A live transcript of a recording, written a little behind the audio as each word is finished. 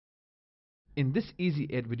In this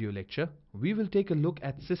EzEd video lecture, we will take a look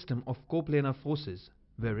at system of coplanar forces,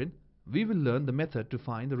 wherein we will learn the method to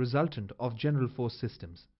find the resultant of general force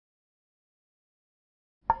systems.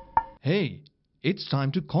 Hey, it's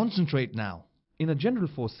time to concentrate now. In a general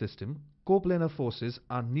force system, coplanar forces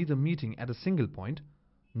are neither meeting at a single point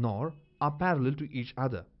nor are parallel to each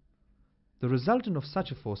other. The resultant of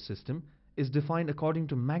such a force system is defined according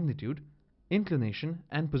to magnitude, inclination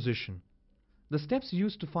and position. The steps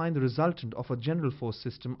used to find the resultant of a general force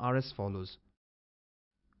system are as follows.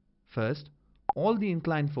 First, all the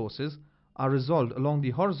inclined forces are resolved along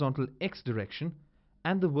the horizontal x direction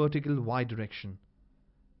and the vertical y direction.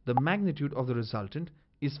 The magnitude of the resultant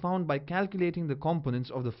is found by calculating the components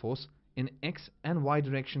of the force in x and y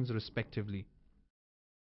directions respectively.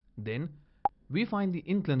 Then, we find the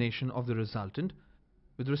inclination of the resultant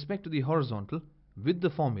with respect to the horizontal with the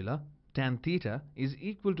formula tan theta is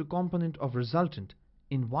equal to component of resultant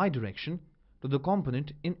in y direction to the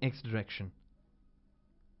component in x direction.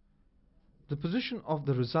 The position of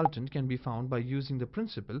the resultant can be found by using the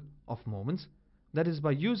principle of moments, that is,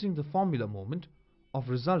 by using the formula moment of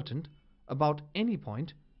resultant about any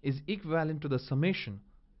point is equivalent to the summation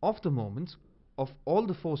of the moments of all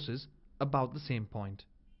the forces about the same point.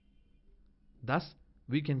 Thus,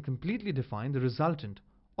 we can completely define the resultant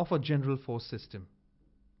of a general force system.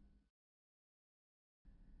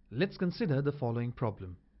 Let's consider the following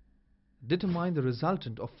problem. Determine the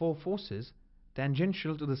resultant of four forces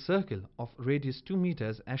tangential to the circle of radius 2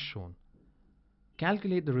 meters as shown.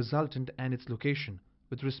 Calculate the resultant and its location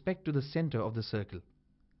with respect to the center of the circle.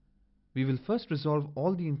 We will first resolve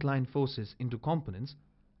all the inclined forces into components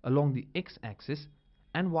along the x-axis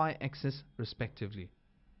and y-axis respectively.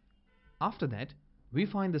 After that, we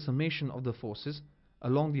find the summation of the forces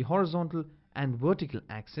along the horizontal and vertical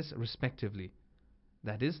axis respectively.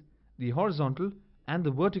 That is, the horizontal and the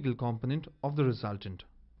vertical component of the resultant.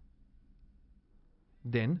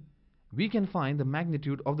 Then, we can find the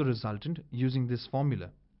magnitude of the resultant using this formula.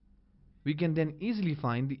 We can then easily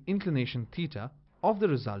find the inclination theta of the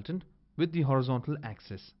resultant with the horizontal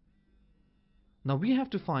axis. Now we have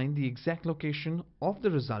to find the exact location of the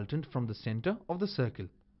resultant from the center of the circle.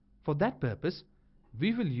 For that purpose,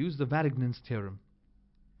 we will use the Varignon's theorem.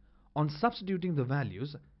 On substituting the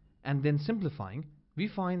values and then simplifying, we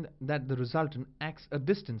find that the resultant acts a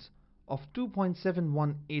distance of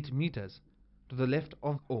 2.718 meters to the left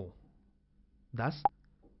of O. Thus,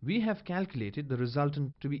 we have calculated the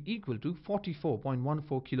resultant to be equal to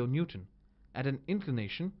 44.14 kN at an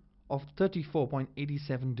inclination of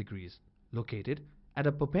 34.87 degrees, located at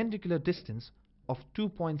a perpendicular distance of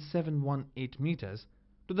 2.718 meters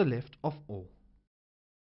to the left of O.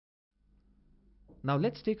 Now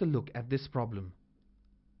let's take a look at this problem.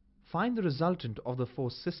 Find the resultant of the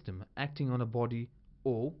force system acting on a body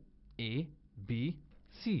O, A, B,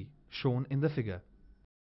 C shown in the figure.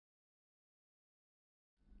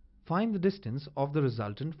 Find the distance of the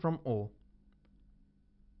resultant from O.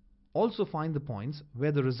 Also find the points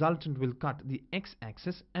where the resultant will cut the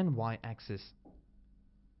x-axis and y-axis.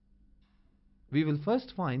 We will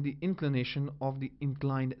first find the inclination of the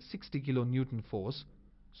inclined 60 kN force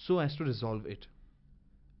so as to resolve it.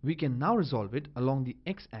 We can now resolve it along the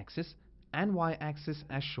x-axis and y-axis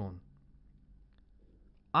as shown.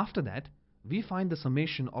 After that, we find the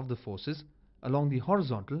summation of the forces along the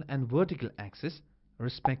horizontal and vertical axis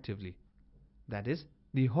respectively. That is,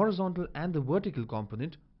 the horizontal and the vertical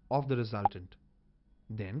component of the resultant.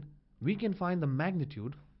 Then, we can find the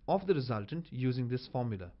magnitude of the resultant using this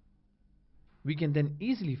formula. We can then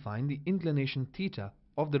easily find the inclination theta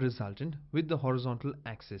of the resultant with the horizontal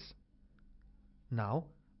axis. Now,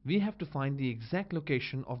 we have to find the exact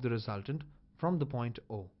location of the resultant from the point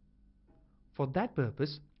O. For that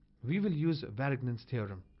purpose, we will use Varignon's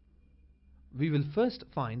theorem. We will first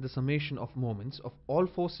find the summation of moments of all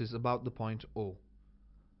forces about the point O.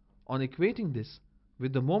 On equating this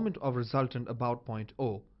with the moment of resultant about point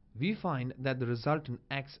O, we find that the resultant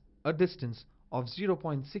acts a distance of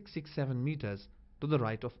 0.667 meters to the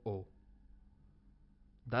right of O.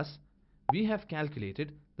 Thus, we have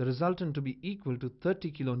calculated the resultant to be equal to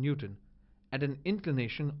 30 kN at an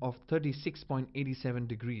inclination of 36.87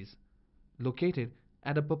 degrees, located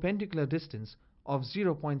at a perpendicular distance of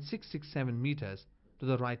 0.667 meters to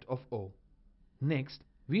the right of O. Next,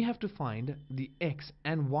 we have to find the x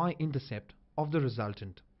and y intercept of the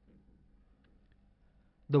resultant.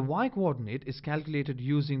 The y coordinate is calculated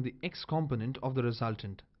using the x component of the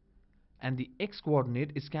resultant, and the x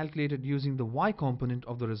coordinate is calculated using the y component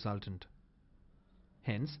of the resultant.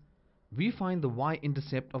 Hence, we find the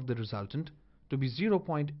y-intercept of the resultant to be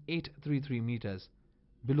 0.833 meters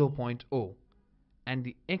below point O and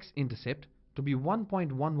the x-intercept to be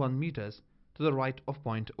 1.11 meters to the right of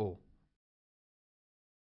point O.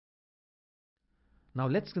 Now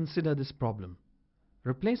let's consider this problem.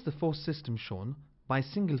 Replace the force system shown by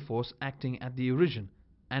single force acting at the origin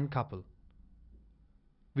and couple.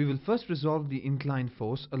 We will first resolve the inclined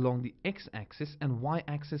force along the x-axis and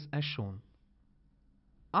y-axis as shown.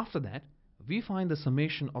 After that, we find the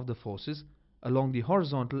summation of the forces along the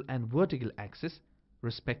horizontal and vertical axis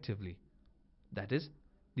respectively. That is,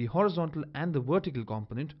 the horizontal and the vertical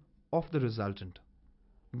component of the resultant.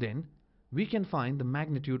 Then, we can find the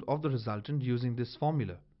magnitude of the resultant using this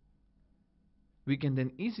formula. We can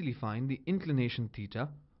then easily find the inclination theta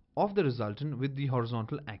of the resultant with the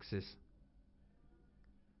horizontal axis.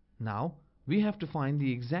 Now, we have to find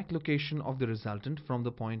the exact location of the resultant from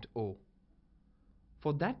the point O.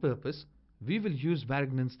 For that purpose, we will use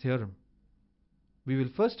Varignon's theorem. We will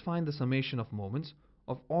first find the summation of moments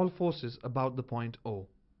of all forces about the point O.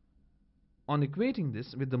 On equating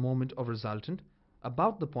this with the moment of resultant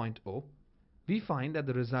about the point O, we find that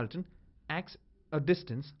the resultant acts a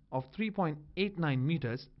distance of 3.89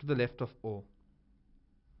 meters to the left of O.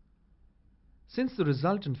 Since the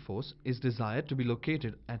resultant force is desired to be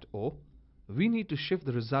located at O, we need to shift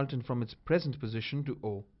the resultant from its present position to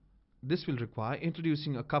O. This will require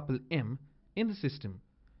introducing a couple M in the system,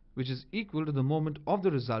 which is equal to the moment of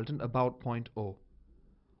the resultant about point O.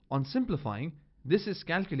 On simplifying, this is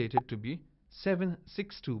calculated to be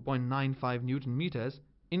 762.95 Newton meters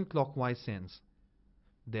in clockwise sense.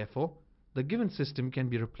 Therefore, the given system can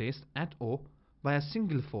be replaced at O by a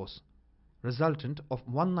single force, resultant of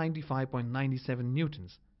 195.97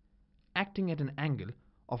 newtons, acting at an angle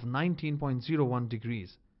of 19.01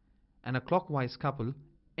 degrees, and a clockwise couple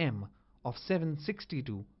M of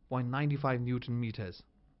 762.95 Newton meters.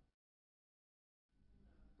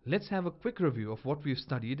 Let's have a quick review of what we've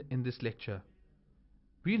studied in this lecture.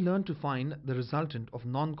 We learned to find the resultant of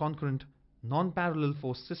non-concurrent, non-parallel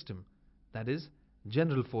force system, that is,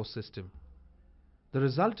 general force system. The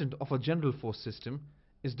resultant of a general force system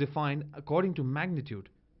is defined according to magnitude,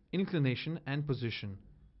 inclination and position.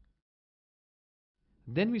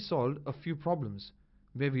 Then we solved a few problems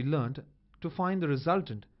where we learned to find the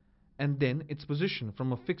resultant and then its position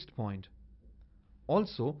from a fixed point.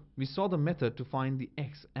 Also, we saw the method to find the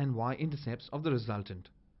x and y intercepts of the resultant.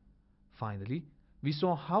 Finally, we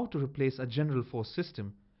saw how to replace a general force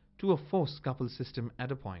system to a force coupled system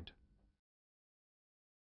at a point.